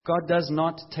God does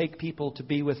not take people to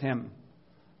be with Him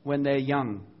when they're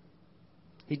young.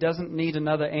 He doesn't need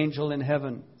another angel in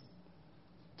heaven.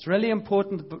 It's really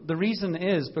important. The reason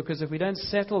is because if we don't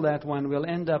settle that one, we'll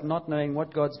end up not knowing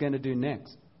what God's going to do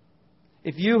next.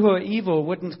 If you who are evil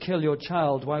wouldn't kill your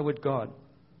child, why would God?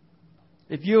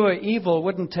 If you are evil,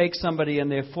 wouldn't take somebody in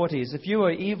their 40s. If you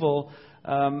are evil,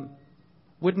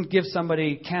 wouldn't give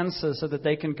somebody cancer so that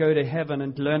they can go to heaven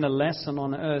and learn a lesson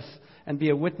on earth and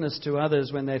be a witness to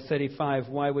others when they're 35,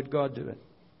 why would God do it?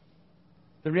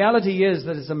 The reality is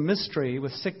that it's a mystery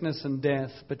with sickness and death,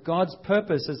 but God's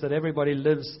purpose is that everybody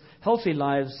lives healthy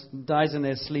lives, dies in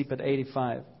their sleep at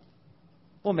 85.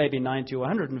 Or maybe 90 or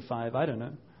 105, I don't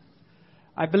know.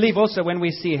 I believe also when we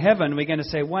see heaven, we're going to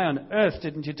say, why on earth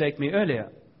didn't you take me earlier?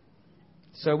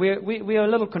 So we are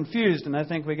a little confused, and I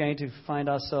think we're going to find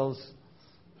ourselves...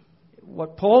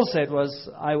 What Paul said was,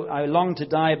 I long to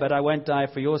die, but I won't die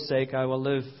for your sake, I will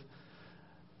live.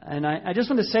 And I just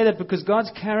want to say that because God's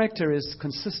character is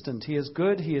consistent. He is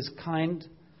good, He is kind,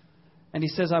 and He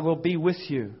says, I will be with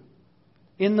you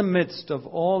in the midst of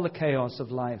all the chaos of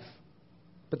life.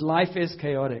 But life is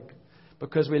chaotic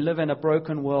because we live in a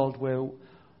broken world where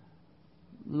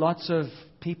lots of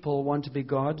people want to be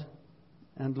God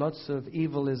and lots of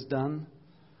evil is done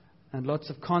and lots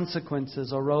of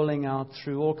consequences are rolling out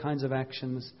through all kinds of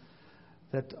actions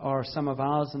that are some of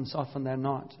ours and often they're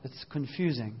not. It's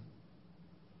confusing.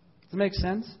 Does that make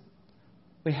sense?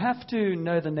 We have to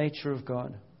know the nature of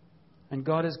God. And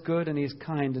God is good and He's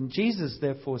kind. And Jesus,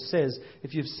 therefore, says,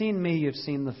 if you've seen me, you've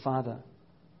seen the Father.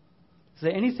 Is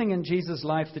there anything in Jesus'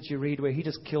 life that you read where He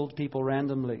just killed people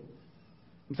randomly?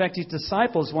 In fact, His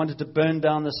disciples wanted to burn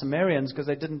down the Samaritans because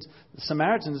they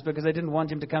didn't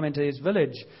want Him to come into His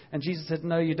village. And Jesus said,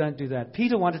 no, you don't do that.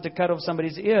 Peter wanted to cut off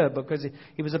somebody's ear because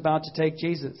he was about to take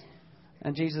Jesus.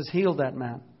 And Jesus healed that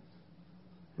man.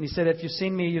 And He said, if you've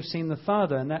seen me, you've seen the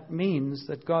Father. And that means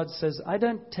that God says, I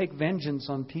don't take vengeance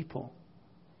on people.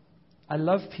 I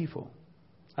love people.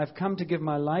 I've come to give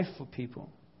my life for people.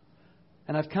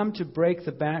 And I've come to break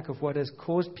the back of what has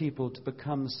caused people to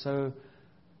become so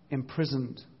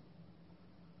imprisoned.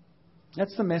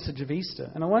 That's the message of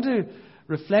Easter. And I want to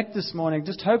reflect this morning,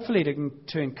 just hopefully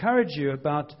to encourage you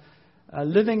about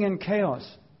living in chaos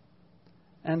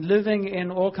and living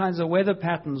in all kinds of weather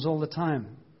patterns all the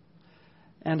time.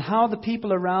 And how the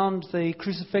people around the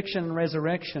crucifixion and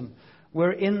resurrection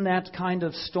were in that kind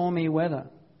of stormy weather.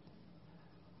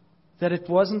 That it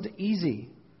wasn't easy.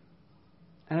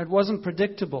 And it wasn't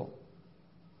predictable.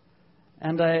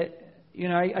 And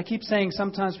I keep saying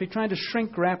sometimes we're trying to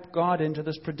shrink wrap God into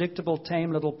this predictable,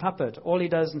 tame little puppet. All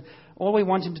we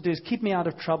want Him to do is keep me out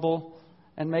of trouble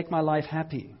and make my life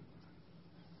happy.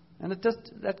 And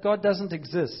that God doesn't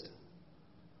exist.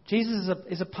 Jesus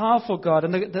is a powerful God.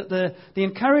 And the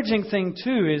encouraging thing,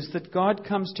 too, is that God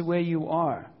comes to where you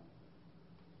are.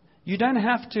 You don't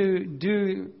have to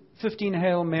do 15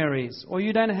 Hail Marys, or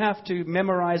you don't have to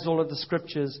memorize all of the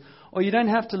Scriptures, or you don't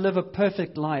have to live a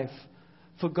perfect life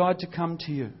for God to come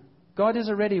to you. God is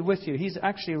already with you. He's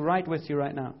actually right with you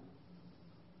right now.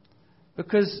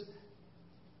 Because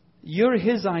you're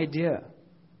His idea.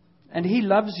 And He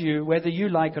loves you whether you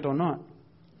like it or not.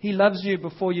 He loves you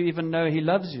before you even know He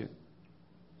loves you.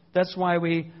 That's why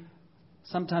we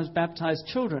sometimes baptize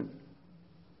children.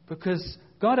 Because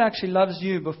God actually loves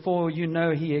you before you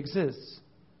know He exists.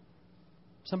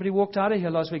 Somebody walked out of here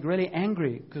last week really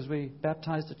angry because we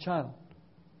baptized a child.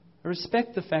 I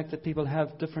respect the fact that people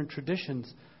have different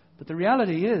traditions. But the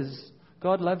reality is,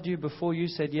 God loved you before you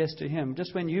said yes to Him.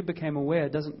 Just when you became aware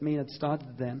doesn't mean it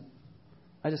started then.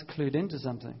 I just clued into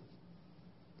something.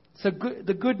 So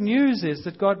the good news is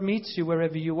that God meets you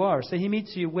wherever you are. So He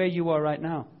meets you where you are right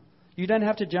now. You don't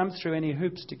have to jump through any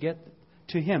hoops to get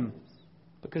to Him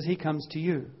because He comes to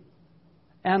you.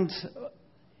 And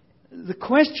the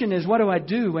question is, what do I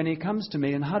do when He comes to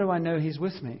me and how do I know He's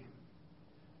with me?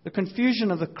 The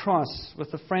confusion of the cross with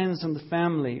the friends and the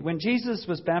family. When Jesus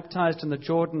was baptized in the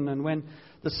Jordan and when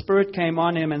the Spirit came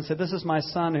on Him and said, this is my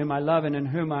Son whom I love and in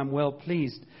whom I'm well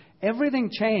pleased,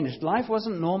 everything changed. Life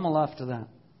wasn't normal after that.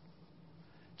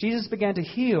 Jesus began to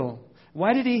heal.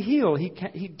 Why did He heal?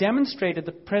 He demonstrated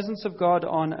the presence of God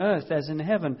on earth as in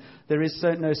heaven. There is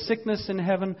no sickness in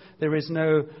heaven. There is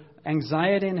no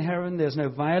anxiety in heaven. There's no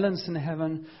violence in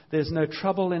heaven. There's no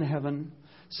trouble in heaven.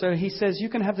 So He says you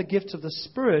can have the gifts of the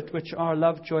Spirit, which are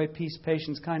love, joy, peace,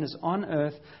 patience, kindness on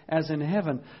earth as in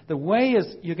heaven. The way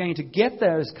is you're going to get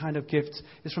those kind of gifts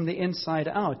is from the inside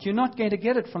out. You're not going to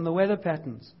get it from the weather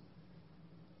patterns.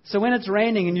 So when it's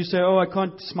raining and you say, oh, I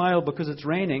can't smile because it's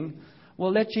raining,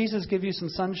 well, let Jesus give you some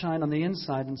sunshine on the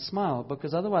inside and smile,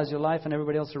 because otherwise your life and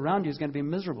everybody else around you is going to be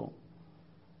miserable.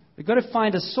 We've got to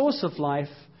find a source of life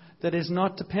that is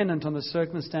not dependent on the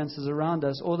circumstances around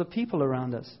us or the people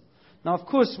around us. Now, of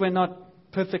course, we're not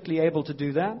perfectly able to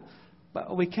do that,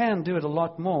 but we can do it a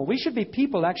lot more. We should be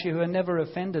people, actually, who are never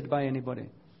offended by anybody.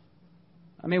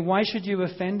 I mean, why should you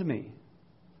offend me?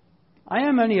 I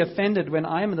am only offended when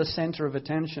I am the center of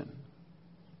attention.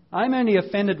 I'm only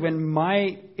offended when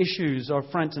my issues are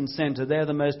front and center. They're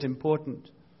the most important.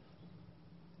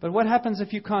 But what happens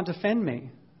if you can't offend me?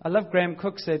 I love Graham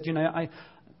Cook said,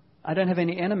 I don't have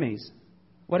any enemies.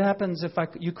 What happens if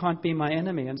you can't be my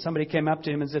enemy? And somebody came up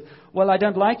to him and said, well, I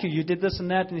don't like you. You did this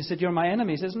and that. And he said, you're my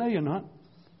enemy. He says, no, you're not.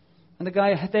 And the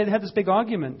guy, they had this big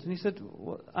argument. And he said,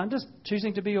 well, I'm just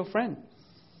choosing to be your friend.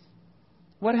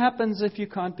 What happens if you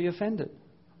can't be offended?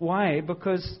 Why?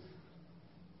 Because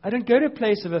I don't go to a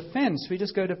place of offense. We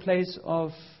just go to a place of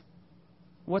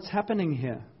what's happening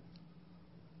here.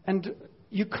 And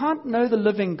you can't know the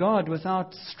living God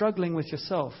without struggling with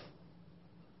yourself.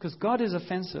 Because God is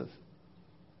offensive.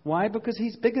 Why? Because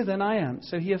He's bigger than I am.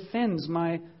 So He offends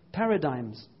my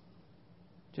paradigms.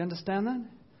 Do you understand that?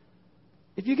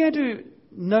 If you're going to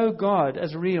know God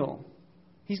as real,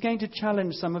 He's going to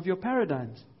challenge some of your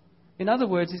paradigms. In other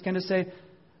words, He's going to say,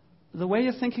 the way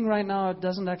you're thinking right now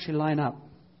doesn't actually line up.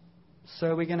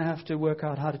 So we're going to have to work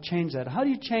out how to change that. How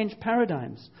do you change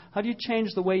paradigms? How do you change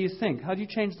the way you think? How do you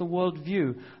change the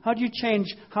worldview? How do you change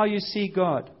how you see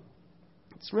God?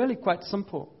 It's really quite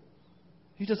simple.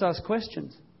 You just ask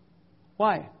questions.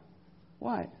 Why?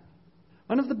 Why?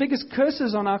 One of the biggest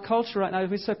curses on our culture right now is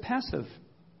we're so passive.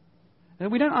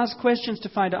 And we don't ask questions to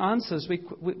find answers.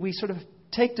 We sort of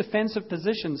take defensive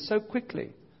positions so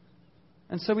quickly.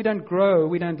 And so we don't grow,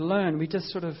 we don't learn, we just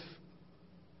sort of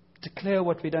declare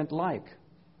what we don't like.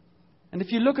 And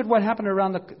if you look at what happened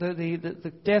around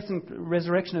the death and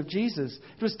resurrection of Jesus,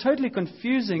 it was totally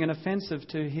confusing and offensive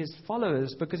to His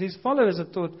followers, because His followers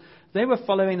had thought they were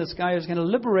following this guy who was going to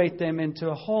liberate them into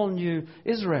a whole new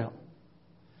Israel.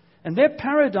 And their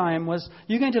paradigm was,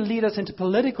 you're going to lead us into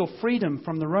political freedom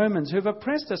from the Romans who have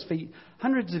oppressed us for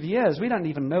hundreds of years. We don't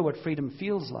even know what freedom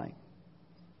feels like.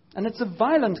 And it's a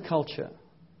violent culture.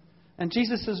 And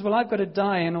Jesus says, well, I've got to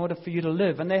die in order for you to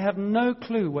live. And they have no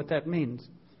clue what that means.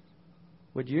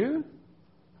 Would you?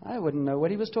 I wouldn't know what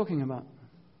He was talking about.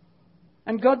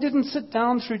 And God didn't sit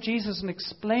down through Jesus and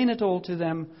explain it all to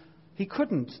them. He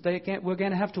couldn't. They were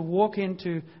going to have to walk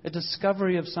into a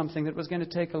discovery of something that was going to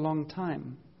take a long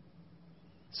time.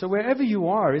 So wherever you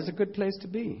are is a good place to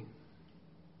be.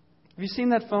 Have you seen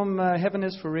that film, Heaven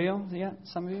is for Real? Yeah,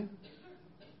 some of you?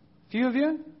 A few of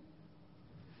you?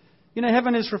 You know,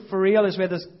 Heaven is for Real is where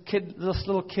this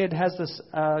little kid has this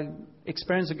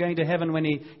experience of going to heaven when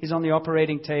he's on the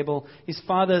operating table. His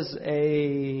father's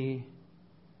a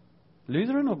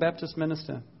Lutheran or Baptist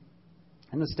minister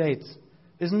in the States.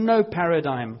 There's no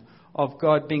paradigm of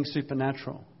God being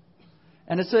supernatural.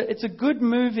 And it's a good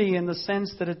movie in the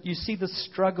sense that you see the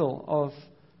struggle of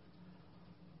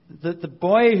the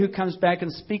boy who comes back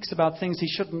and speaks about things he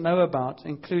shouldn't know about,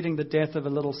 including the death of a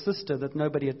little sister that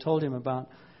nobody had told him about.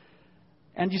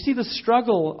 And you see the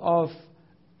struggle of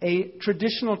a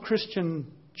traditional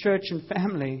Christian church and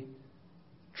family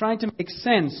trying to make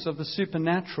sense of the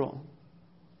supernatural,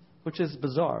 which is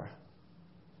bizarre,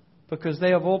 because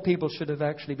they of all people should have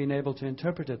actually been able to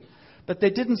interpret it. But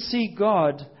they didn't see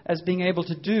God as being able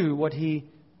to do what He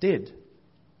did.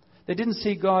 They didn't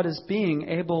see God as being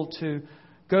able to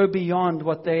go beyond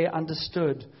what they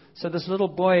understood. So this little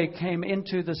boy came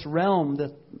into this realm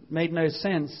that made no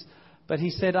sense. But he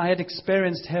said, I had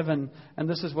experienced heaven, and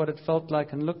this is what it felt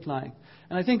like and looked like.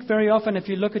 And I think very often if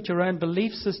you look at your own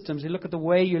belief systems, you look at the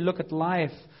way you look at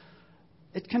life,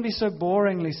 it can be so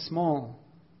boringly small.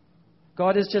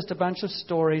 God is just a bunch of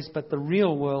stories, but the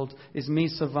real world is me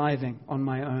surviving on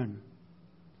my own.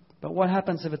 But what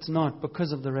happens if it's not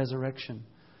because of the resurrection?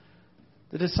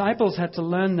 The disciples had to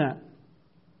learn that.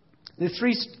 There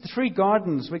are three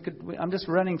gardens. I'm just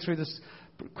running through this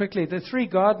quickly. There are three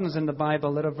gardens in the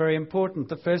Bible that are very important.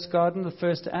 The first garden, the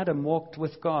first Adam walked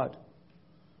with God.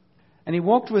 And he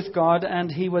walked with God,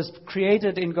 and he was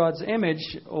created in God's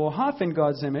image, or half in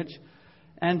God's image.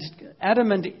 And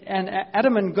Adam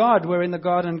and God were in the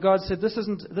garden. God said, this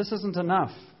isn't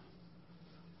enough.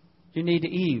 You need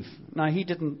Eve. Now, he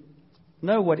didn't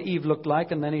know what Eve looked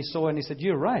like, and then he saw and he said,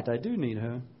 you're right, I do need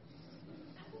her.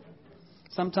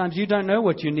 Sometimes you don't know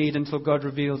what you need until God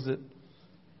reveals it.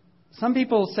 Some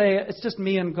people say, it's just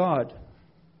me and God.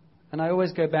 And I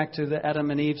always go back to the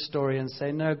Adam and Eve story and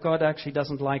say, no, God actually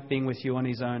doesn't like being with you on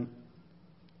His own.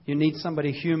 You need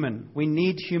somebody human. We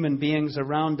need human beings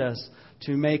around us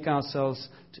to make ourselves,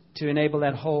 to enable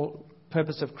that whole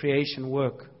purpose of creation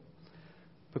work.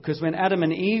 Because when Adam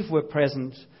and Eve were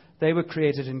present, they were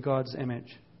created in God's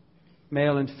image,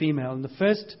 male and female. In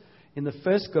the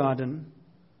first garden,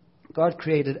 God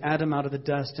created Adam out of the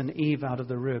dust and Eve out of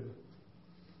the rib.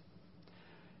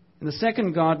 In the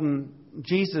second garden,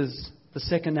 Jesus, the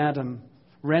second Adam,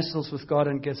 wrestles with God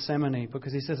in Gethsemane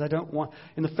because he says,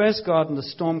 in the first garden, the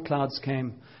storm clouds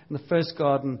came. In the first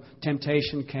garden,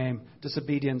 temptation came,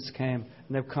 disobedience came,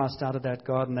 and they were cast out of that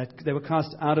garden. They were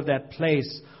cast out of that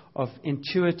place of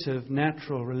intuitive,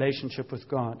 natural relationship with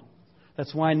God.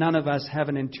 That's why none of us have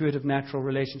an intuitive, natural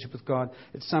relationship with God.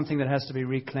 It's something that has to be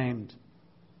reclaimed.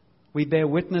 We bear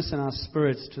witness in our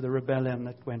spirits to the rebellion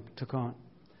that took on.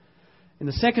 In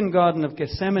the second garden of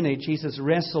Gethsemane, Jesus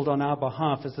wrestled on our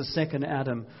behalf as the second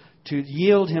Adam to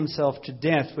yield himself to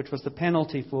death, which was the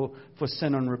penalty for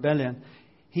sin and rebellion.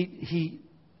 He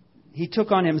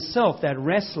took on himself that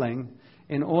wrestling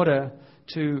in order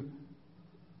to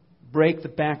break the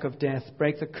back of death,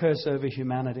 break the curse over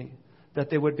humanity, that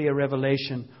there would be a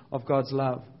revelation of God's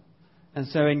love. And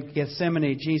so in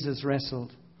Gethsemane, Jesus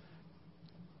wrestled.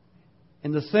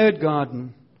 In the third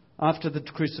garden, after the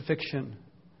crucifixion,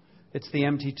 it's the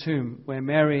empty tomb where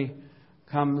Mary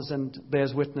comes and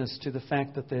bears witness to the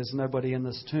fact that there's nobody in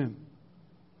this tomb.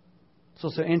 It's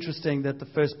also interesting that the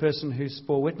first person who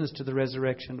bore witness to the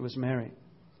resurrection was Mary.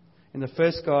 In the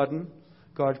first garden,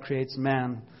 God creates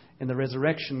man. In the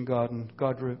resurrection garden,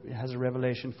 God has a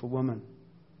revelation for woman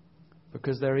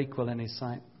because they're equal in His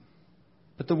sight.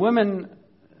 But the women,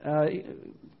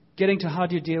 getting to how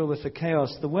do you deal with the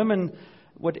chaos, the women,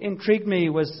 what intrigued me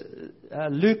was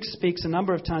Luke speaks a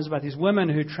number of times about these women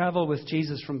who travel with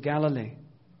Jesus from Galilee.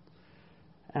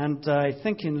 And I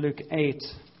think in Luke 8,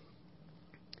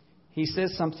 he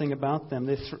says something about them.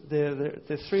 There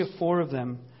are 3 or 4 of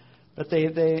them, but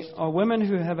they are women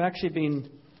who have actually been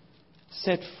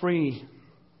set free.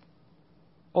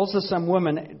 Also some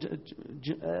women,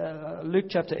 Luke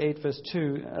chapter 8, verse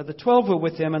 2, the 12 were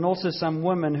with him, and also some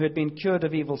women who had been cured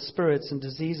of evil spirits and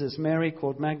diseases. Mary,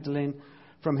 called Magdalene,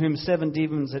 from whom 7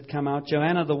 demons had come out.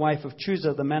 Joanna, the wife of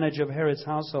Chuza, the manager of Herod's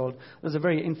household. It was a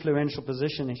very influential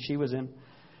position she was in.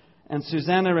 And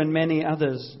Susanna and many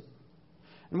others.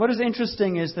 And what is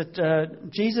interesting is that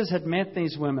Jesus had met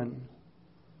these women,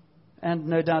 and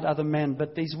no doubt other men,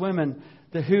 but these women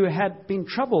who had been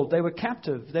troubled. They were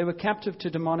captive. They were captive to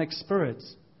demonic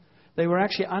spirits. They were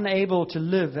actually unable to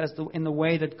live in the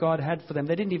way that God had for them.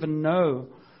 They didn't even know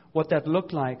what that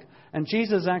looked like. And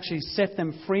Jesus actually set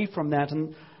them free from that.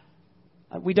 And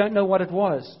we don't know what it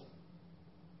was.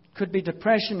 It could be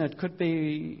depression. It could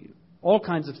be all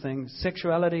kinds of things.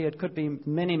 Sexuality. It could be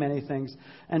many, many things.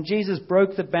 And Jesus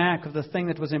broke the back of the thing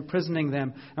that was imprisoning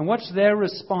them. And what's their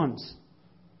response?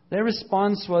 Their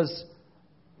response was,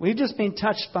 we've just been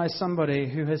touched by somebody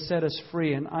who has set us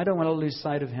free, and I don't want to lose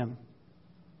sight of Him.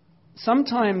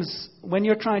 Sometimes when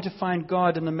you're trying to find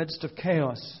God in the midst of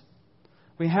chaos,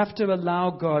 we have to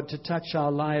allow God to touch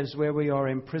our lives where we are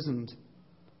imprisoned.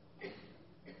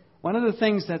 One of the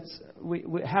things that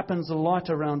happens a lot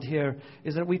around here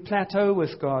is that we plateau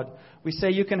with God. We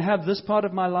say, you can have this part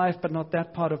of my life, but not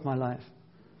that part of my life.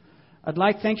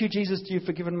 Thank you, Jesus, you've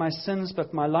forgiven my sins,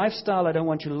 but my lifestyle I don't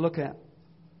want you to look at.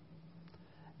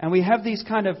 And we have these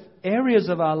kind of areas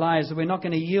of our lives that we're not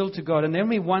going to yield to God. And then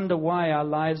we wonder why our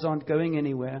lives aren't going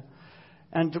anywhere.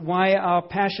 And why our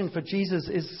passion for Jesus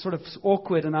is sort of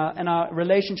awkward and our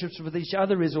relationships with each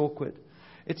other is awkward.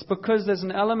 It's because there's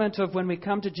an element of when we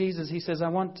come to Jesus, He says, I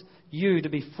want you to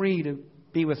be free to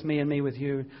be with me and me with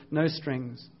you. No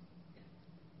strings.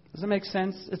 Does that make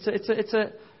sense?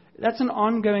 That's an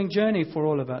ongoing journey for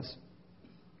all of us.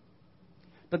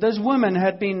 But those women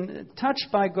had been touched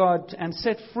by God and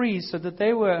set free so that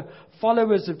they were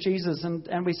followers of Jesus.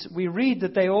 And we read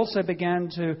that they also began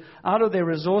to, out of their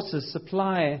resources,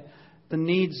 supply the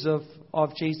needs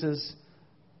of Jesus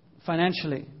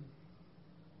financially.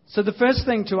 So the first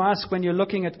thing to ask when you're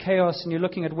looking at chaos and you're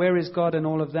looking at where is God and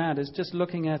all of that is just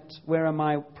looking at where am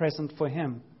I present for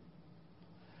Him.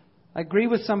 I agree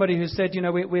with somebody who said,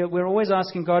 we're always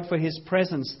asking God for His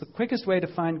presence. The quickest way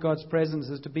to find God's presence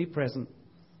is to be present.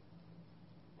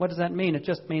 What does that mean? It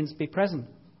just means be present.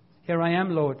 Here I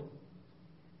am, Lord.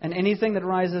 And anything that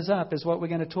rises up is what we're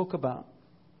going to talk about.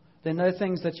 There are no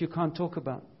things that you can't talk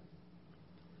about.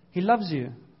 He loves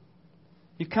you.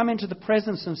 You come into the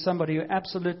presence of somebody who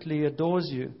absolutely adores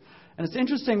you. And it's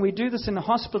interesting, we do this in the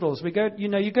hospitals. We go,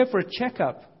 you go for a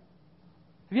checkup.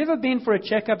 Have you ever been for a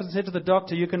checkup and said to the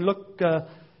doctor, you can look,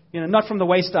 not from the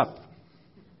waist up?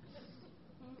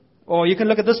 Or you can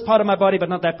look at this part of my body, but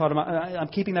not that part of I'm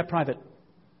keeping that private.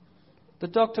 The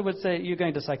doctor would say, you're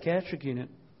going to psychiatric unit.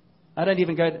 I don't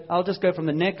even go, I'll just go from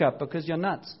the neck up because you're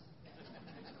nuts.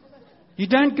 You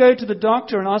don't go to the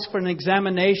doctor and ask for an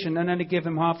examination and only give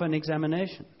him half an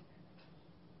examination.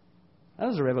 That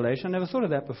was a revelation. I never thought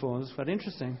of that before. It was quite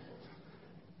interesting.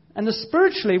 And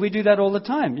spiritually, we do that all the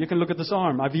time. You can look at this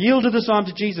arm. I've yielded this arm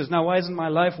to Jesus. Now, why isn't my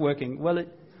life working? Well,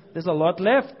 there's a lot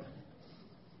left.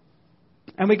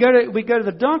 And we go to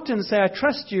the doctor and say, I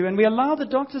trust you. And we allow the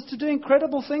doctors to do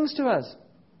incredible things to us.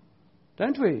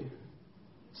 Don't we?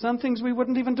 Some things we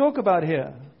wouldn't even talk about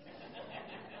here,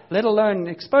 let alone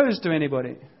expose to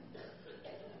anybody.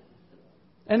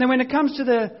 And then when it comes to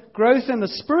the growth in the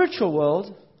spiritual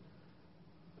world,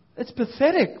 it's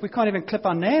pathetic. We can't even clip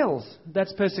our nails.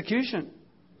 That's persecution.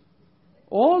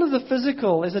 All of the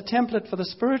physical is a template for the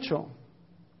spiritual.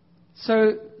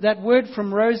 So that word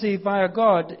from Rosie via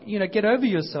God, get over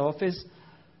yourself, is,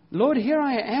 Lord, here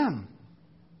I am.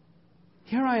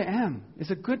 Here I am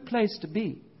is a good place to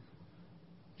be.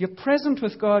 You're present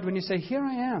with God when you say, here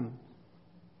I am.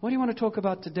 What do you want to talk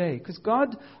about today? Because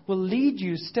God will lead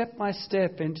you step by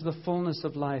step into the fullness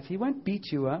of life. He won't beat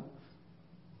you up.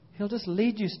 He'll just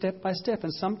lead you step by step.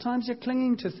 And sometimes you're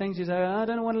clinging to things. You say, I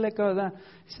don't want to let go of that.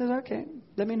 He says, okay,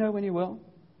 let me know when you will.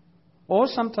 Or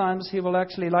sometimes He will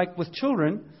actually, like with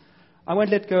children, I won't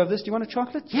let go of this. Do you want a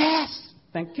chocolate? Yes!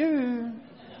 Thank you.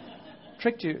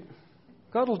 Tricked you.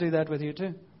 God will do that with you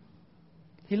too.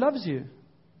 He loves you.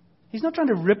 He's not trying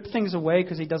to rip things away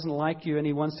because He doesn't like you and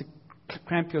He wants to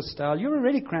cramp your style. You're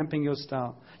already cramping your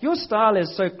style. Your style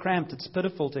is so cramped, it's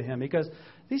pitiful to Him. He goes,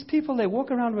 these people, they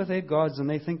walk around with their gods and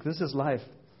they think this is life.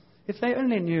 If they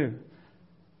only knew.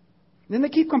 Then they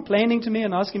keep complaining to me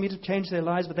and asking me to change their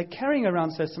lives, but they're carrying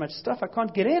around so much stuff I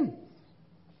can't get in.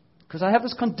 Because I have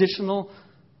this conditional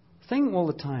thing all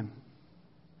the time.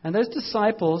 And those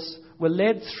disciples were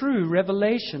led through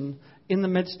revelation in the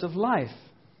midst of life.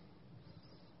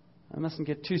 I mustn't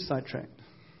get too sidetracked.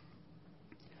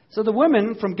 So the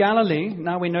women from Galilee,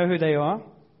 now we know who they are,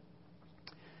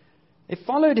 they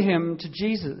followed Him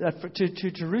to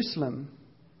to Jerusalem.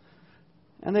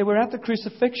 And they were at the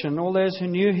crucifixion. All those who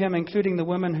knew Him, including the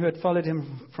women who had followed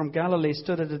Him from Galilee,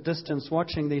 stood at a distance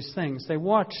watching these things. They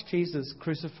watched Jesus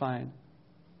crucified,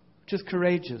 which is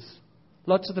courageous.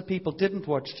 Lots of the people didn't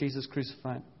watch Jesus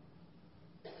crucified.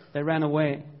 They ran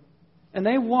away. And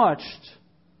they watched,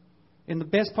 in the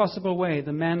best possible way,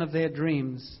 the man of their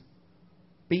dreams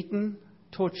beaten,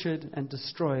 tortured, and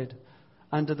destroyed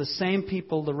under the same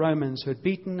people, the Romans, who had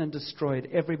beaten and destroyed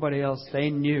everybody else they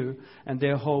knew and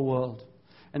their whole world.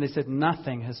 And they said,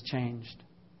 nothing has changed.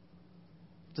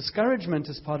 Discouragement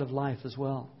is part of life as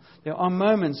well. There are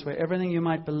moments where everything you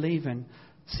might believe in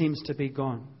seems to be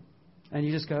gone. And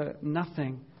you just go,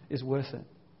 nothing is worth it.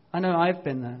 I know I've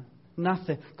been there.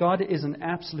 Nothing. God is an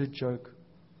absolute joke.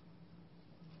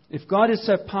 If God is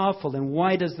so powerful, then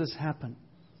why does this happen?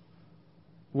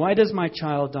 Why does my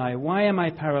child die? Why am I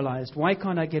paralyzed? Why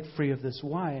can't I get free of this?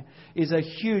 Why is a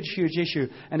huge, huge issue.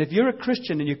 And if you're a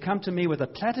Christian and you come to me with a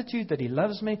platitude that He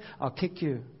loves me, I'll kick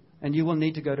you. And you will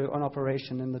need to go to an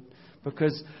operation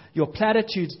because your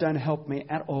platitudes don't help me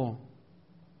at all.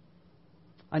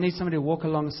 I need somebody to walk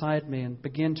alongside me and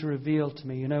begin to reveal to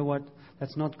me, you know what?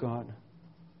 That's not God.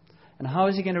 And how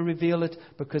is He going to reveal it?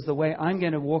 Because the way I'm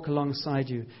going to walk alongside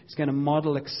you is going to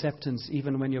model acceptance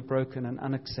even when you're broken and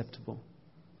unacceptable.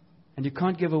 And you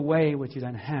can't give away what you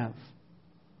don't have.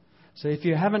 So if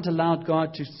you haven't allowed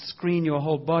God to screen your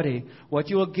whole body, what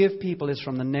you will give people is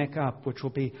from the neck up, which will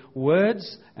be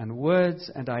words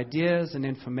and ideas and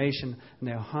information, and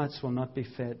their hearts will not be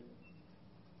fed.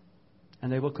 And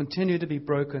they will continue to be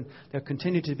broken. They'll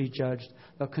continue to be judged.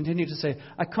 They'll continue to say,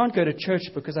 I can't go to church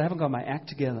because I haven't got my act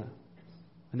together.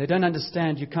 And they don't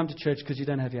understand you come to church because you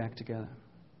don't have your act together.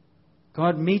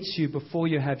 God meets you before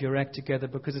you have your act together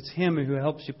because it's Him who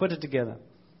helps you put it together.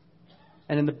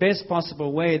 And in the best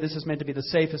possible way, this is meant to be the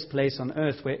safest place on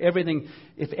earth where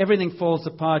if everything falls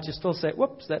apart, you still say,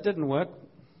 whoops, that didn't work.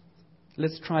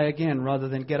 Let's try again rather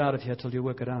than get out of here till you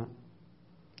work it out.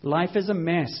 Life is a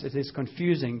mess. It is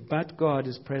confusing, but God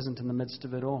is present in the midst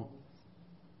of it all.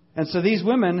 And so these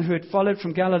women who had followed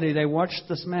from Galilee, they watched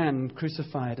this man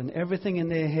crucified, and everything in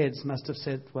their heads must have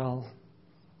said, well,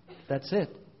 that's it.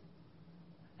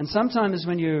 And sometimes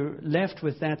when you're left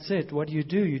with that's it, what do?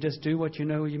 You just do what you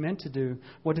know you're meant to do.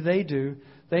 What do?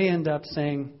 They end up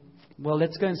saying, well,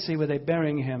 let's go and see where they're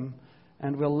burying him,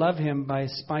 and we'll love him by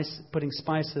getting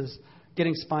spices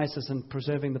and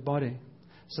preserving the body.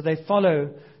 So they follow,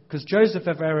 because Joseph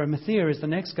of Arimathea is the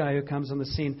next guy who comes on the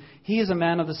scene. He is a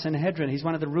man of the Sanhedrin. He's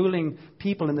one of the ruling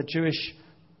people in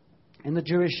the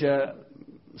Jewish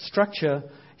structure.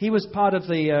 He was part of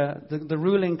the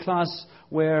ruling class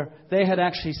where they had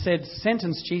actually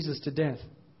sentenced Jesus to death.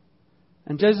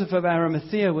 And Joseph of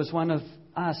Arimathea was one of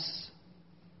us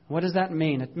What does that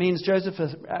mean? It means Joseph of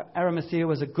Arimathea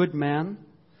was a good man.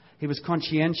 He was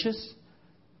conscientious,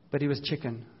 but he was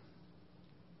chicken.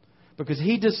 Because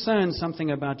he discerned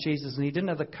something about Jesus and he didn't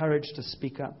have the courage to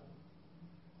speak up.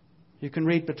 You can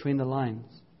read between the lines.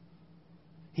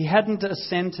 He hadn't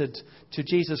assented to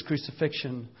Jesus'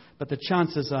 crucifixion, but the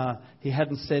chances are he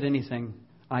hadn't said anything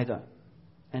either.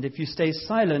 And if you stay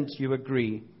silent, you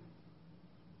agree.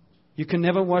 You can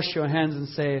never wash your hands and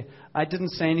say, I didn't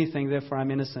say anything, therefore I'm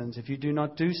innocent. If you do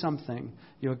not do something,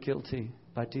 you're guilty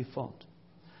by default.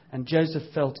 And Joseph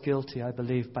felt guilty, I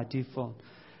believe, by default.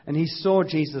 And he saw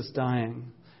Jesus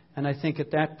dying. And I think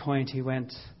at that point he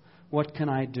went, what can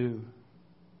I do?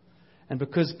 And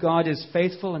because God is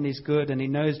faithful and He's good and He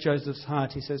knows Joseph's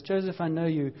heart, He says, Joseph, I know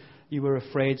you were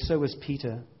afraid. So was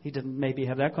Peter. He didn't maybe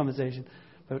have that conversation.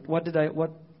 But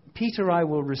Peter I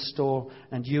will restore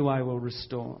and you I will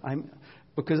restore.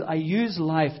 Because I use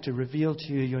life to reveal to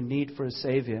you your need for a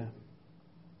Savior.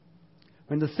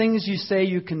 When the things you say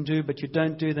you can do, but you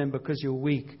don't do them because you're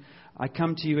weak, I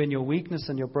come to you in your weakness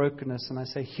and your brokenness and I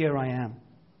say, here I am.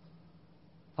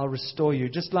 I'll restore you.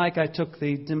 Just like I took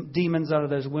the demons out of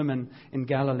those women in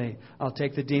Galilee, I'll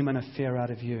take the demon of fear out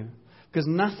of you. Because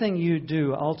nothing you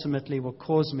do ultimately will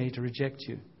cause me to reject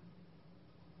you.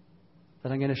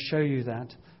 But I'm going to show you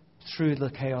that through the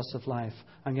chaos of life.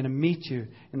 I'm going to meet you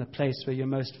in the place where you're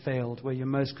most failed, where you're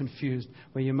most confused,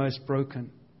 where you're most broken.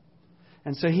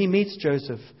 And so he meets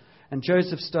Joseph. And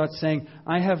Joseph starts saying,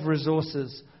 I have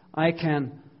resources. I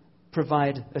can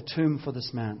provide a tomb for this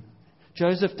man.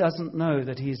 Joseph doesn't know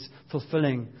that he's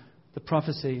fulfilling the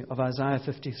prophecy of Isaiah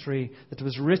 53 that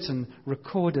was written,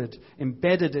 recorded,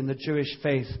 embedded in the Jewish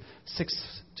faith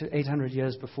 600 to 800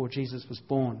 years before Jesus was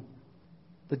born.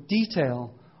 The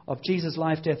detail of Jesus'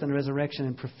 life, death, and resurrection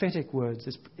in prophetic words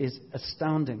is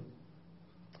astounding.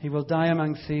 He will die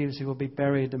among thieves. He will be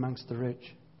buried amongst the rich.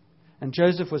 And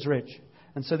Joseph was rich.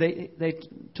 And so they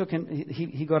took him,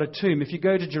 he got a tomb. If you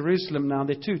go to Jerusalem now,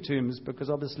 there are two tombs because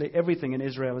obviously everything in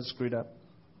Israel is screwed up.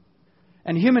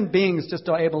 And human beings just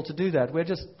are able to do that. We're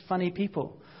just funny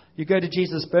people. You go to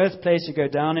Jesus' birthplace, you go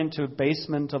down into a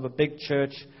basement of a big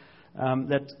church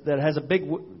that has a big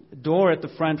door at the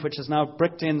front which is now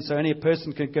bricked in so only a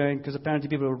person can go in because apparently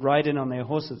people would ride in on their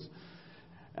horses.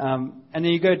 And then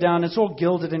you go down, it's all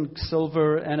gilded in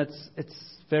silver and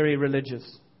it's very religious.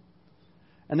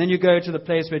 And then you go to the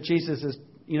place where Jesus is,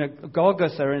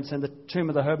 Golgotha, and it's in the tomb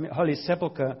of the Holy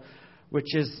Sepulchre,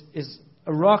 which is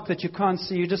a rock that you can't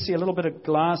see. You just see a little bit of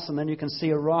glass, and then you can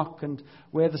see a rock and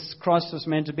where the cross was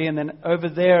meant to be. And then over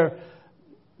there,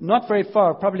 not very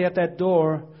far, probably at that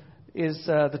door, is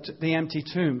the empty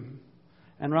tomb.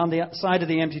 And around the side of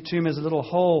the empty tomb is a little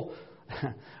hole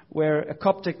where a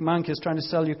Coptic monk is trying to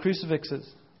sell you crucifixes.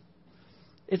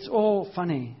 It's all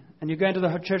funny. And you go into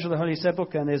the Church of the Holy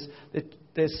Sepulchre, and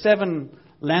there's 7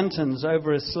 lanterns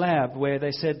over a slab where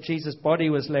they said Jesus' body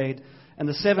was laid. And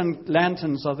the 7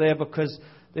 lanterns are there because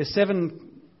there's 7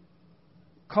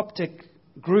 Coptic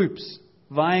groups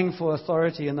vying for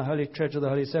authority in the Holy Church of the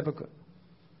Holy Sepulchre.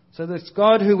 So this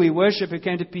God who we worship, who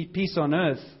came to be peace on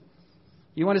earth,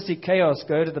 you want to see chaos,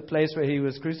 go to the place where He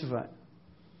was crucified.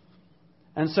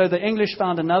 And so the English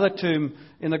found another tomb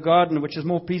in the garden, which is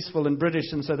more peaceful and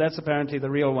British, and so that's apparently the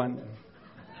real one.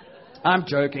 I'm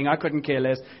joking. I couldn't care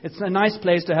less. It's a nice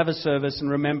place to have a service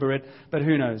and remember it, but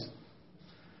who knows?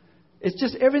 It's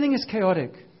just everything is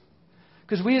chaotic.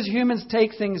 Because we as humans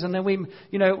take things and then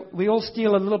we all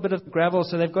steal a little bit of gravel,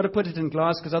 so they've got to put it in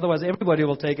glass because otherwise everybody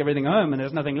will take everything home and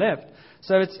there's nothing left.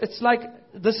 So it's like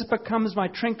this becomes my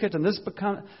trinket and this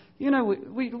becomes...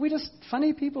 we're just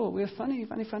funny people. We're funny.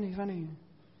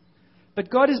 But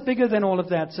God is bigger than all of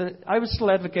that. So I would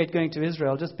still advocate going to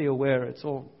Israel. Just be aware it's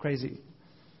all crazy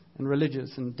and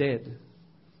religious and dead.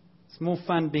 It's more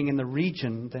fun being in the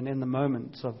region than in the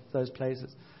moments of those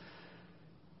places.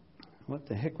 What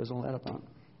the heck was all that about?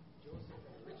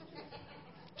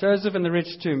 Joseph and the rich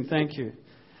tomb. Thank you.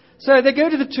 So they go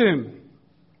to the tomb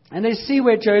and they see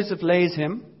where Joseph lays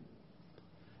him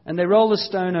and they roll the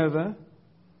stone over.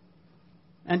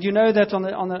 And you know that on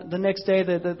the next day,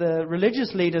 the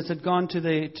religious leaders had gone to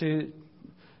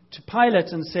Pilate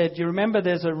and said, you remember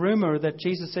there's a rumor that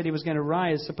Jesus said He was going to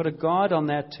rise, so put a guard on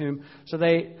that tomb. So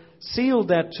they sealed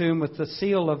that tomb with the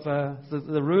seal of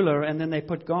the ruler, and then they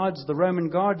put guards, the Roman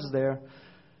guards there.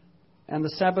 And the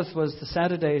Sabbath was the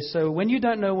Saturday. So when you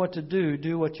don't know what to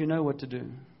do what you know what to do.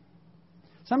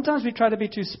 Sometimes we try to be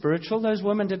too spiritual. Those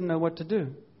women didn't know what to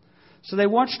do. So they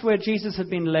watched where Jesus had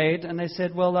been laid, and they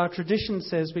said, well, our tradition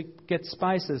says we get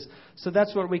spices, so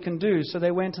that's what we can do. So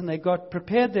they went and they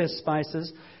prepared their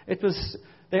spices.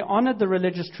 They honored the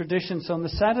religious tradition. So on the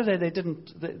Saturday they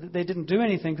didn't do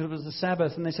anything because it was the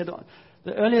Sabbath, and they said,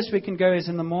 the earliest we can go is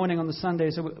in the morning on the Sunday,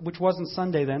 which wasn't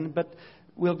Sunday then, but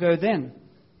we'll go then.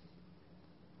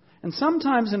 And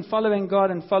sometimes in following God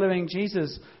and following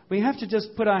Jesus, we have to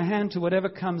just put our hand to whatever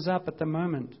comes up at the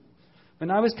moment. When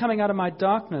I was coming out of my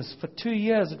darkness, for 2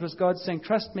 years, it was God saying,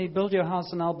 trust me, build your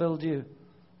house and I'll build you.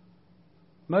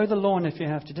 Mow the lawn if you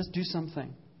have to. Just do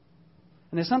something.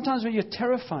 And there's sometimes when you're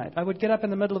terrified. I would get up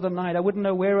in the middle of the night. I wouldn't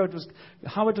know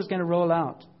how it was going to roll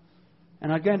out.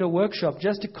 And I'd go into a workshop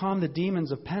just to calm the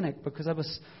demons of panic, because I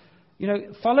was,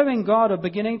 following God or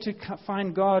beginning to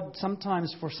find God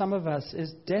sometimes for some of us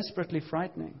is desperately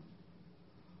frightening.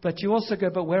 But you also go,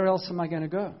 but where else am I going to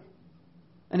go?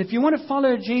 And if you want to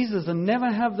follow Jesus and never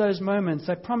have those moments,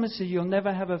 I promise you'll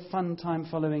never have a fun time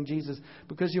following Jesus,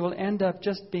 because you will end up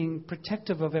just being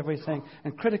protective of everything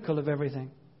and critical of everything.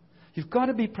 You've got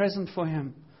to be present for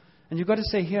Him. And you've got to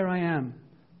say, here I am.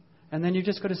 And then you've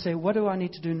just got to say, what do I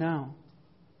need to do now?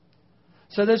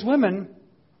 So those women,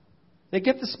 they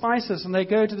get the spices and they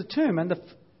go to the tomb.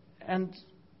 And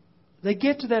they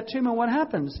get to that tomb, and what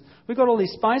happens? We've got all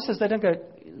these spices. They don't go,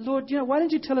 Lord, why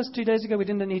didn't you tell us 2 days ago we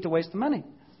didn't need to waste the money?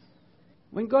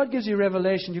 When God gives you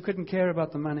revelation, you couldn't care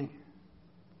about the money.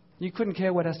 You couldn't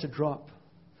care what has to drop.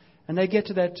 And they get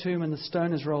to that tomb and the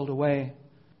stone is rolled away.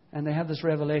 And they have this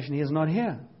revelation, He is not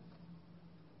here.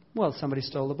 Well, somebody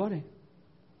stole the body.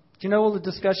 Do you know all the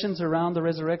discussions around the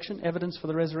resurrection, evidence for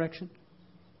the resurrection?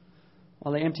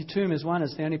 Well, the empty tomb is one.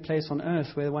 It's the only place on earth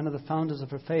where one of the founders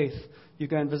of her faith, you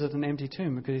go and visit an empty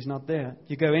tomb because He's not there.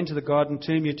 You go into the garden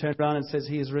tomb, you turn around and it says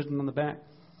He is written on the back.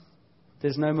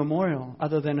 There's no memorial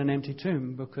other than an empty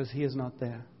tomb because He is not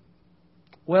there.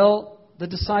 Well, the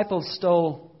disciples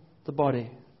stole the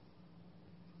body.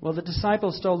 Well, the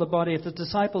disciples stole the body. If the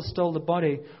disciples stole the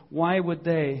body, why would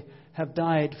they have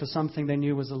died for something they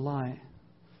knew was a lie?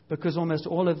 Because almost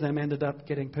all of them ended up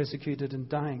getting persecuted and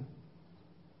dying.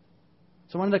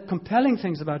 So one of the compelling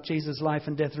things about Jesus' life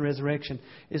and death and resurrection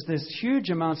is there's huge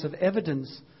amounts of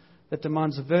evidence that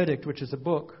demands a verdict, which is a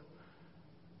book,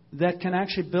 that can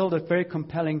actually build a very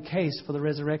compelling case for the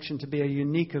resurrection to be a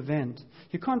unique event.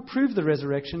 You can't prove the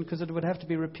resurrection because it would have to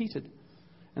be repeated.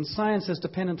 And science is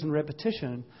dependent on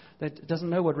repetition. That doesn't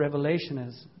know what revelation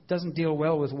is. It doesn't deal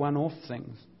well with one-off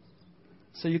things.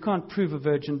 So you can't prove a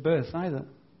virgin birth either,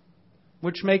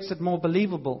 which makes it more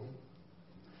believable.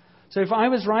 So if I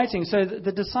was writing, so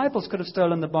the disciples could have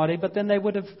stolen the body, but then they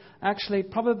would have actually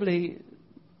probably,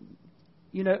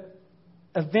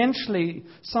 eventually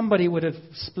somebody would have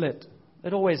split.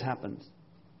 It always happens.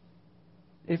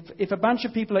 If a bunch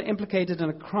of people are implicated in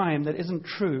a crime that isn't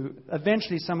true,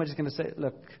 eventually somebody's going to say,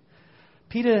 look,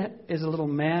 Peter is a little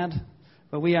mad,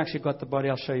 but we actually got the body.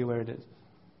 I'll show you where it is.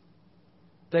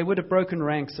 They would have broken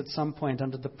ranks at some point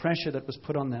under the pressure that was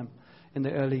put on them in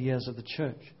the early years of the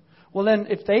church. Well, then,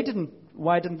 if they didn't,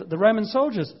 why didn't the Roman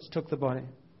soldiers took the body?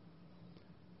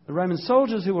 The Roman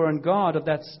soldiers who were on guard of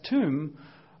that tomb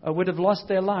would have lost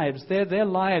their lives. Their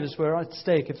lives were at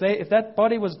stake. If that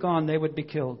body was gone, they would be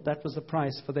killed. That was the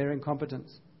price for their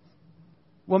incompetence.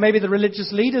 Well, maybe the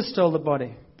religious leaders stole the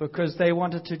body because they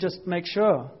wanted to just make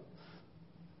sure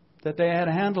that they had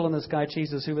a handle on this guy,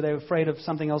 Jesus, who they were afraid of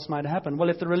something else might happen. Well,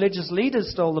 if the religious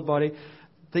leaders stole the body,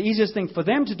 the easiest thing for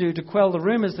them to do to quell the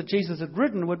rumors that Jesus had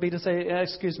written would be to say,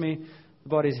 excuse me, the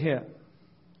body's here.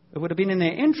 It would have been in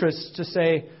their interest to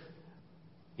say,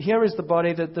 here is the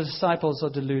body, that the disciples are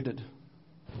deluded.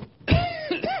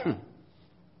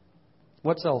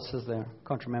 What else is there?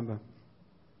 Can't remember.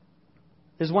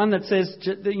 There's one that says,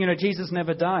 Jesus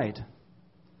never died.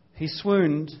 He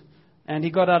swooned and he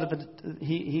got out of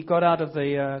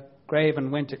the grave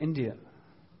and went to India.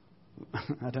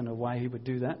 I don't know why he would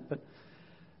do that, but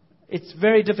it's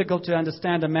very difficult to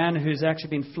understand a man who's actually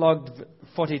been flogged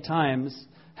 40 times,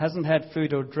 hasn't had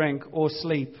food or drink or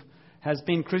sleep, has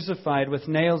been crucified with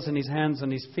nails in his hands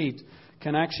and his feet,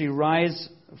 can actually rise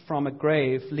from a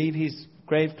grave, leave his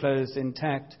grave clothes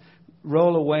intact,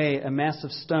 roll away a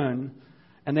massive stone,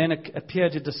 and then appear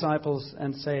to disciples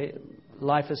and say,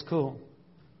 life is cool.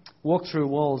 Walk through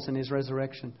walls in his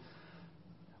resurrection.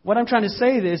 What I'm trying to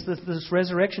say is that this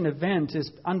resurrection event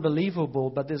is unbelievable,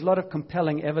 but there's a lot of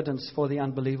compelling evidence for the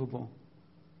unbelievable.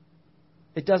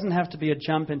 It doesn't have to be a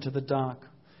jump into the dark,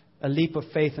 a leap of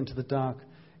faith into the dark.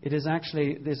 It is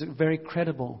actually, there's very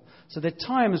credible. So there are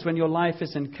times when your life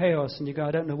is in chaos and you go,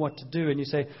 I don't know what to do. And you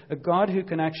say, a God who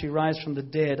can actually rise from the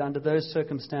dead under those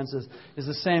circumstances is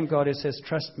the same God who says,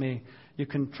 trust me, you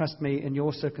can trust me in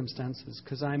your circumstances,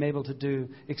 because I'm able to do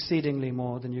exceedingly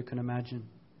more than you can imagine.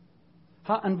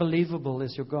 How unbelievable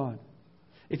is your God?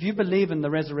 If you believe in the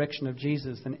resurrection of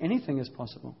Jesus, then anything is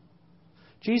possible.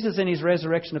 Jesus, in his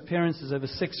resurrection appearances over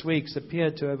 6 weeks,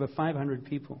 appeared to over 500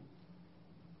 people.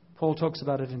 Paul talks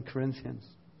about it in Corinthians.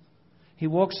 He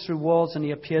walks through walls and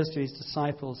he appears to his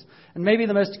disciples. And maybe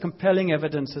the most compelling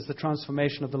evidence is the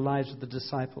transformation of the lives of the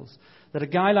disciples. That a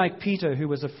guy like Peter, who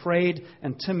was afraid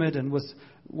and timid and was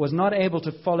not able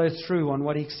to follow through on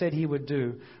what he said he would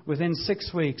do, within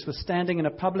 6 weeks was standing in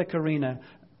a public arena,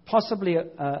 possibly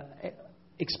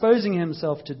exposing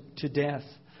himself to death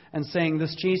and saying,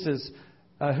 "This Jesus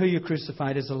who you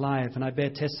crucified is alive, and I bear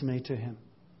testimony to him."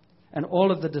 And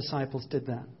all of the disciples did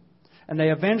that. And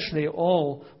they eventually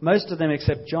all, most of them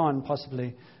except John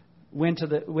possibly, went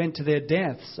to their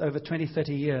deaths over 20,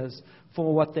 30 years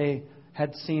for what they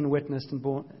had seen, witnessed, and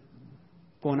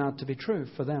borne out to be true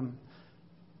for them.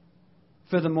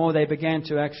 Furthermore, they began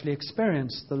to actually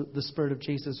experience the Spirit of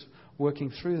Jesus working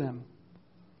through them,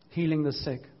 healing the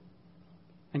sick,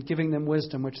 and giving them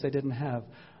wisdom which they didn't have.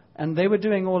 And they were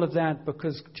doing all of that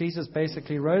because Jesus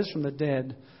basically rose from the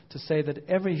dead to say that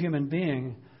every human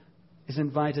being is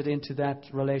invited into that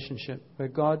relationship where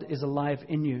God is alive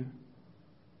in you.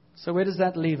 So where does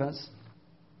that leave us?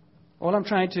 All I'm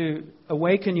trying to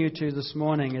awaken you to this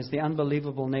morning is the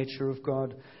unbelievable nature of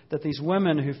God. That these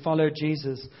women who followed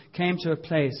Jesus came to a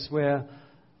place where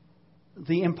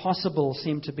the impossible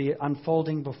seemed to be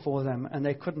unfolding before them, and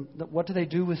they couldn't. What do they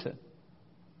do with it?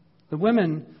 The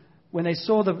women, when they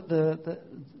saw the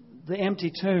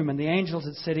empty tomb and the angels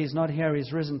had said, "He's not here,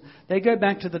 he's risen," they go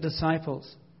back to the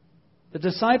disciples. The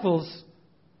disciples,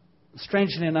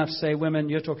 strangely enough, say, "Women,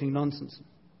 you're talking nonsense."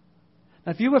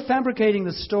 Now, if you were fabricating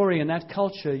the story in that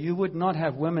culture, you would not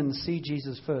have women see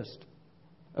Jesus first.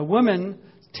 A woman's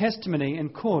testimony in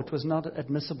court was not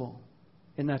admissible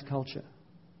in that culture.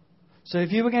 So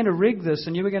if you were going to rig this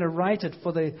and you were going to write it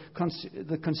for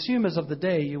the consumers of the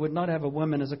day, you would not have a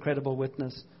woman as a credible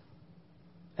witness.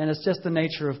 And it's just the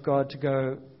nature of God to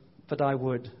go, "But I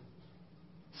would."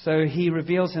 So he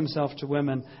reveals himself to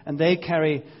women, and they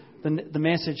carry the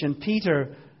message. And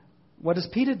Peter, what does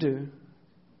Peter do?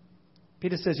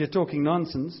 Peter says, "You're talking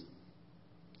nonsense."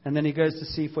 And then he goes to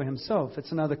see for himself.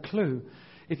 It's another clue.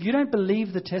 If you don't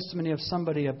believe the testimony of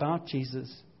somebody about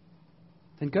Jesus,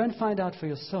 then go and find out for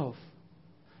yourself.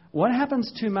 What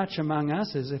happens too much among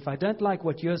us is if I don't like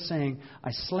what you're saying,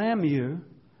 I slam you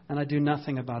and I do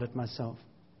nothing about it myself.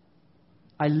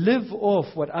 I live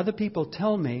off what other people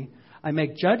tell me. I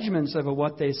make judgments over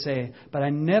what they say, but I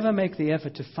never make the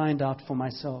effort to find out for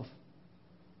myself.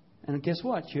 And guess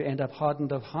what? You end up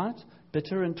hardened of heart,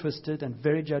 bitter and twisted, and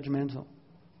very judgmental.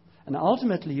 And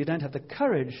ultimately, you don't have the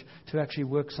courage to actually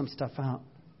work some stuff out.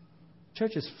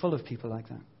 Church is full of people like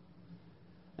that.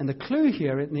 And the clue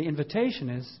here in the invitation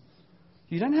is,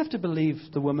 you don't have to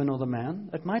believe the woman or the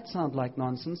man. It might sound like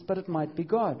nonsense, but it might be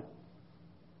God.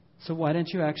 So why don't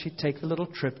you actually take the little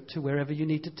trip to wherever you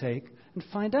need to take and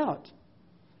find out?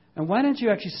 And why don't you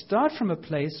actually start from a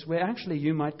place where actually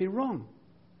you might be wrong?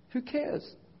 Who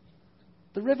cares?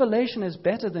 The revelation is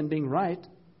better than being right.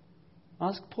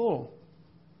 Ask Paul.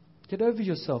 Get over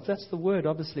yourself. That's the word,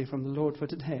 obviously, from the Lord for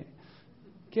today.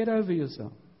 Get over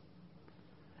yourself.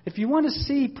 If you want to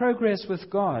see progress with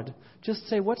God, just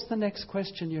say, what's the next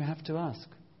question you have to ask?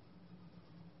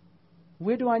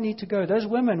 Where do I need to go? Those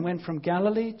women went from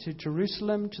Galilee to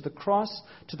Jerusalem, to the cross,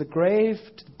 to the grave,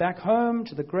 back home,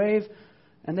 to the grave,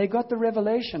 and they got the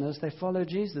revelation as they followed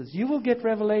Jesus. You will get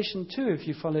revelation too if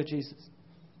you follow Jesus.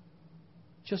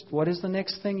 Just what is the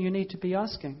next thing you need to be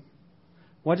asking?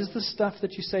 What is the stuff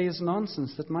that you say is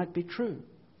nonsense that might be true?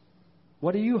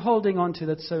 What are you holding on to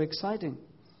that's so exciting?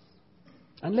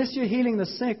 Unless you're healing the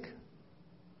sick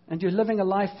and you're living a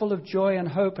life full of joy and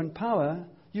hope and power,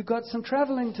 you've got some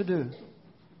traveling to do.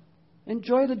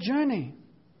 Enjoy the journey.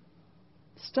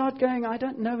 Start going, I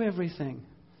don't know everything.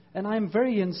 And I'm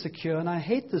very insecure and I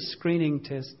hate the screening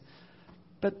test.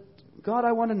 But God,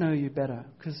 I want to know you better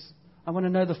because I want to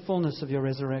know the fullness of your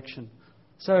resurrection.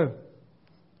 So,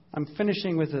 I'm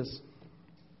finishing with this.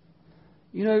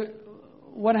 You know,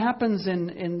 what happens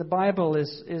in the Bible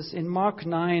is in Mark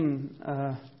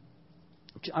 9,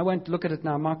 I won't look at it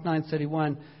now, Mark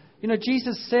 9:31. You know,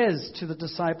 Jesus says to the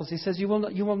disciples, he says, you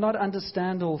will not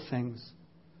understand all things,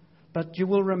 but you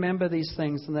will remember these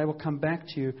things and they will come back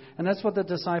to you. And that's what the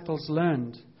disciples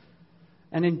learned.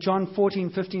 And in John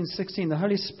 14, 15, 16, the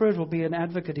Holy Spirit will be an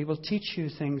advocate. He will teach you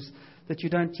things that you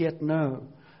don't yet know.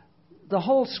 The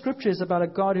whole Scripture is about a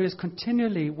God who is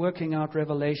continually working out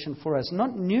revelation for us.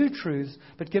 Not new truths,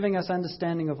 but giving us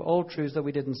understanding of old truths that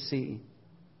we didn't see.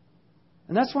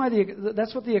 And that's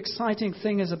what the exciting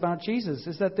thing is about Jesus,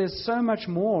 is that there's so much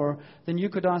more than you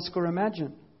could ask or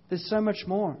imagine. There's so much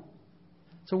more.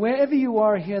 So wherever you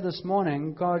are here this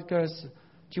morning, God goes, do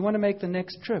you want to make the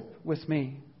next trip with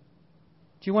me?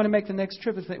 Do you want to make the next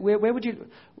trip with me? Where would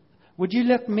you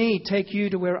let me take you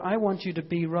to where I want you to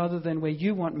be rather than where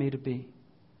you want me to be?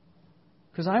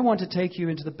 Because I want to take you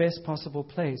into the best possible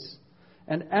place.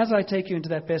 And as I take you into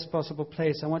that best possible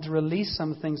place, I want to release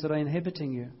some things that are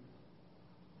inhibiting you.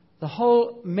 The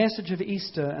whole message of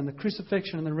Easter and the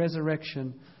crucifixion and the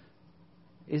resurrection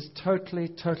is totally,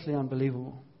 totally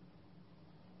unbelievable.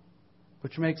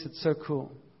 Which makes it so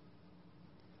cool.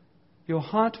 Your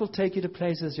heart will take you to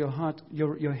places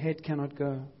your head cannot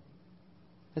go.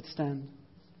 Let's stand.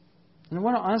 And I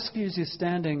want to ask you as you're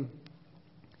standing,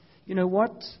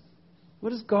 what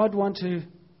does God want to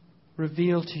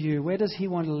reveal to you? Where does He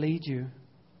want to lead you?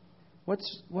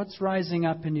 What's rising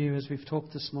up in you as we've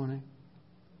talked this morning?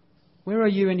 Where are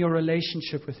you in your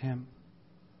relationship with Him?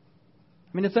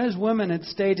 I mean, if those women had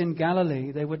stayed in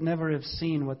Galilee, they would never have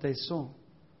seen what they saw.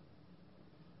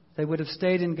 They would have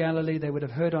stayed in Galilee, they would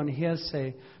have heard on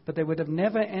hearsay, but they would have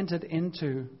never entered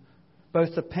into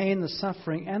both the pain, the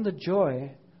suffering, and the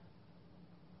joy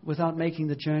without making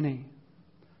the journey.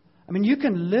 I mean, you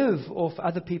can live off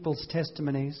other people's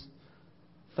testimonies,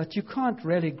 but you can't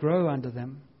really grow under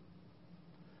them.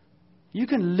 You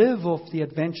can live off the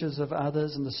adventures of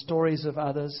others and the stories of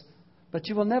others, but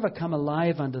you will never come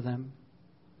alive under them.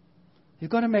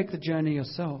 You've got to make the journey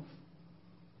yourself.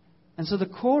 And so the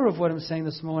core of what I'm saying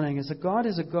this morning is that God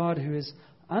is a God who is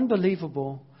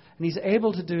unbelievable, and He's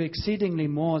able to do exceedingly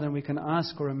more than we can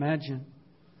ask or imagine.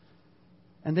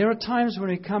 And there are times when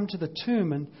we come to the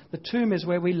tomb, and the tomb is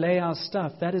where we lay our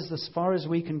stuff. That is as far as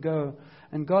we can go.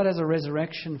 And God has a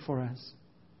resurrection for us.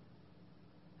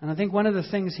 And I think one of the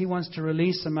things He wants to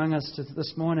release among us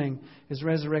this morning is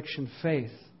resurrection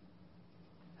faith.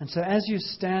 And so as you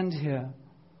stand here,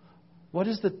 what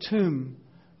is the tomb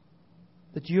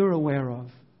that you're aware of?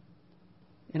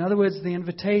 In other words, the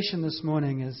invitation this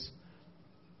morning is,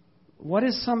 what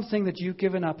is something that you've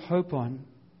given up hope on,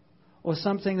 or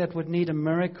something that would need a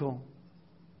miracle?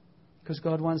 Because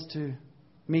God wants to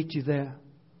meet you there.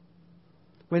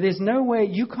 Where there's no way,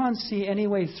 you can't see any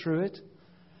way through it,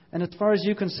 and as far as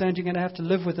you're concerned, you're going to have to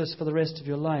live with this for the rest of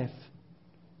your life.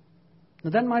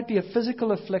 Now that might be a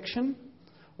physical affliction,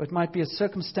 or it might be a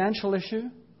circumstantial issue.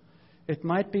 It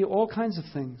might be all kinds of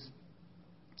things.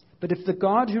 But if the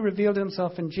God who revealed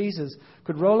Himself in Jesus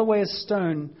could roll away a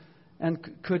stone and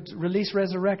could release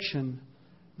resurrection,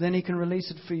 then He can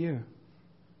release it for you.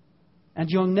 And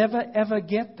you'll never ever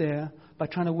get there by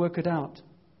trying to work it out.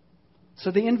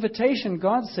 So the invitation,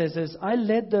 God says, is, I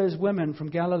led those women from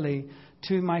Galilee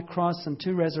to my cross and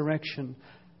to resurrection,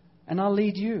 and I'll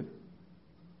lead you.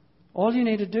 All you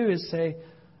need to do is say,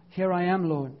 here I am,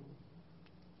 Lord.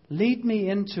 Lead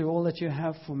me into all that you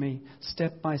have for me,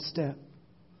 step by step.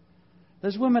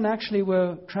 Those women actually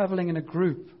were traveling in a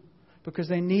group because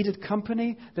they needed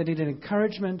company, they needed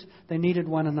encouragement, they needed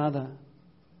one another.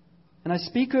 And I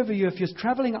speak over you, if you're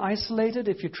traveling isolated,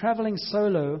 if you're traveling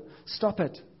solo, stop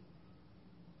it.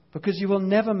 Because you will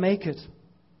never make it.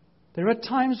 There are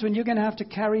times when you're going to have to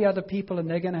carry other people and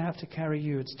they're going to have to carry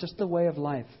you. It's just the way of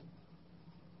life.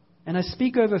 And I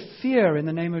speak over fear in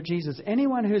the name of Jesus.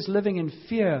 Anyone who is living in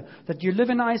fear, that you live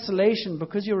in isolation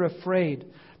because you're afraid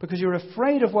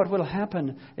of what will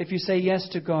happen if you say yes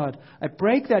to God, I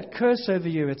break that curse over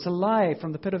you. It's a lie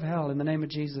from the pit of hell in the name of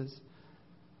Jesus.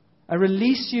 I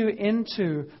release you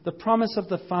into the promise of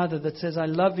the Father that says, I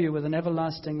love you with an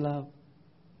everlasting love.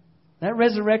 That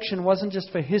resurrection wasn't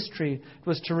just for history. It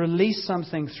was to release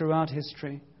something throughout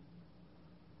history.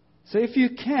 So if you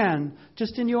can,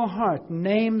 just in your heart,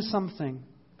 name something.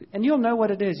 And you'll know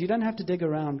what it is. You don't have to dig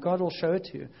around. God will show it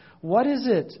to you. What is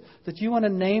it that you want to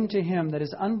name to Him that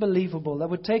is unbelievable,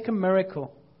 that would take a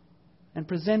miracle and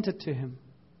present it to Him?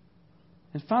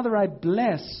 And Father, I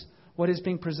bless what is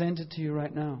being presented to you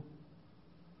right now.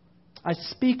 I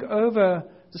speak over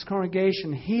this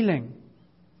congregation healing.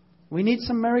 We need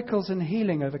some miracles in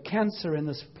healing over cancer in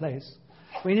this place.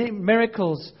 We need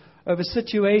miracles over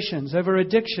situations, over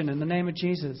addiction in the name of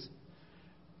Jesus.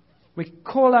 We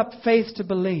call up faith to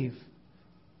believe.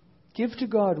 Give to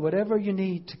God whatever you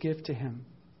need to give to Him.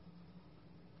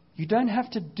 You don't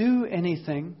have to do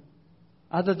anything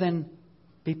other than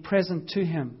be present to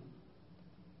Him.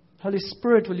 Holy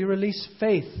Spirit, will you release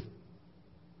faith?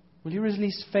 Will you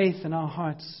release faith in our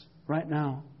hearts right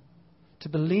now to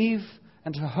believe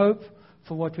and to hope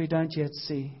for what we don't yet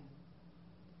see?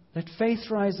 Let faith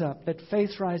rise up. Let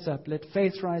faith rise up. Let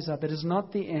faith rise up. It is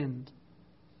not the end.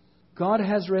 God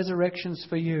has resurrections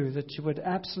for you that would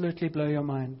absolutely blow your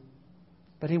mind.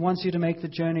 But He wants you to make the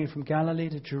journey from Galilee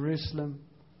to Jerusalem,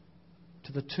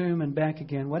 to the tomb and back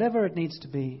again, whatever it needs to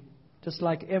be, just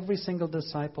like every single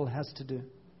disciple has to do.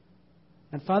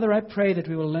 And Father, I pray that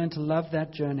we will learn to love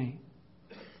that journey.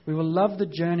 We will love the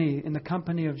journey in the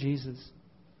company of Jesus.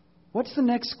 What's the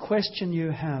next question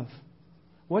you have?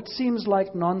 What seems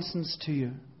like nonsense to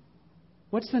you?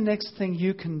 What's the next thing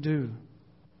you can do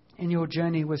in your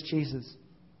journey with Jesus?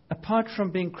 Apart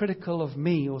from being critical of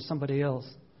me or somebody else.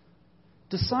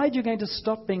 Decide you're going to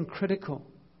stop being critical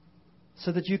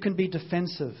so that you can be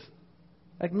defensive.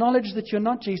 Acknowledge that you're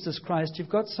not Jesus Christ. You've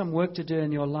got some work to do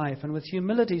in your life. And with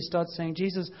humility, start saying,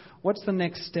 Jesus, what's the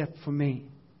next step for me?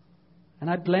 And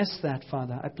I bless that,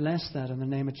 Father. I bless that in the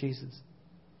name of Jesus.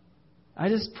 I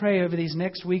just pray over these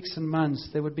next weeks and months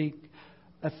there would be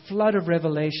a flood of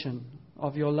revelation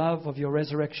of your love, of your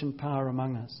resurrection power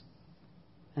among us.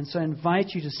 And so I invite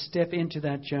you to step into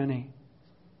that journey.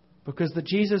 Because the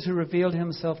Jesus who revealed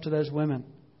Himself to those women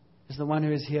is the one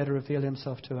who is here to reveal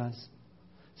Himself to us.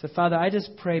 So, Father, I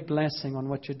just pray blessing on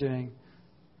what you're doing.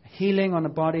 Healing on the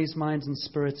bodies, minds, and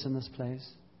spirits in this place.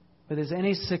 Where there's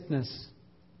any sickness,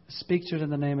 speak to it in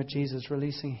the name of Jesus,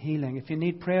 releasing healing. If you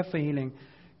need prayer for healing,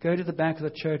 go to the back of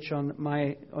the church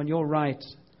on your right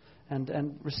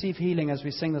and receive healing as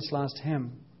we sing this last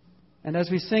hymn. And as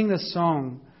we sing this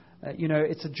song,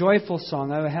 it's a joyful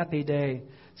song, Oh Happy Day.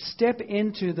 Step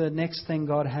into the next thing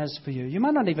God has for you. You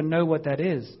might not even know what that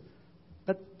is,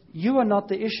 but you are not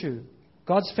the issue.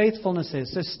 God's faithfulness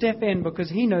is. So step in because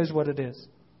He knows what it is.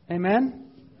 Amen?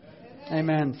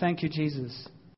 Amen. Thank you, Jesus.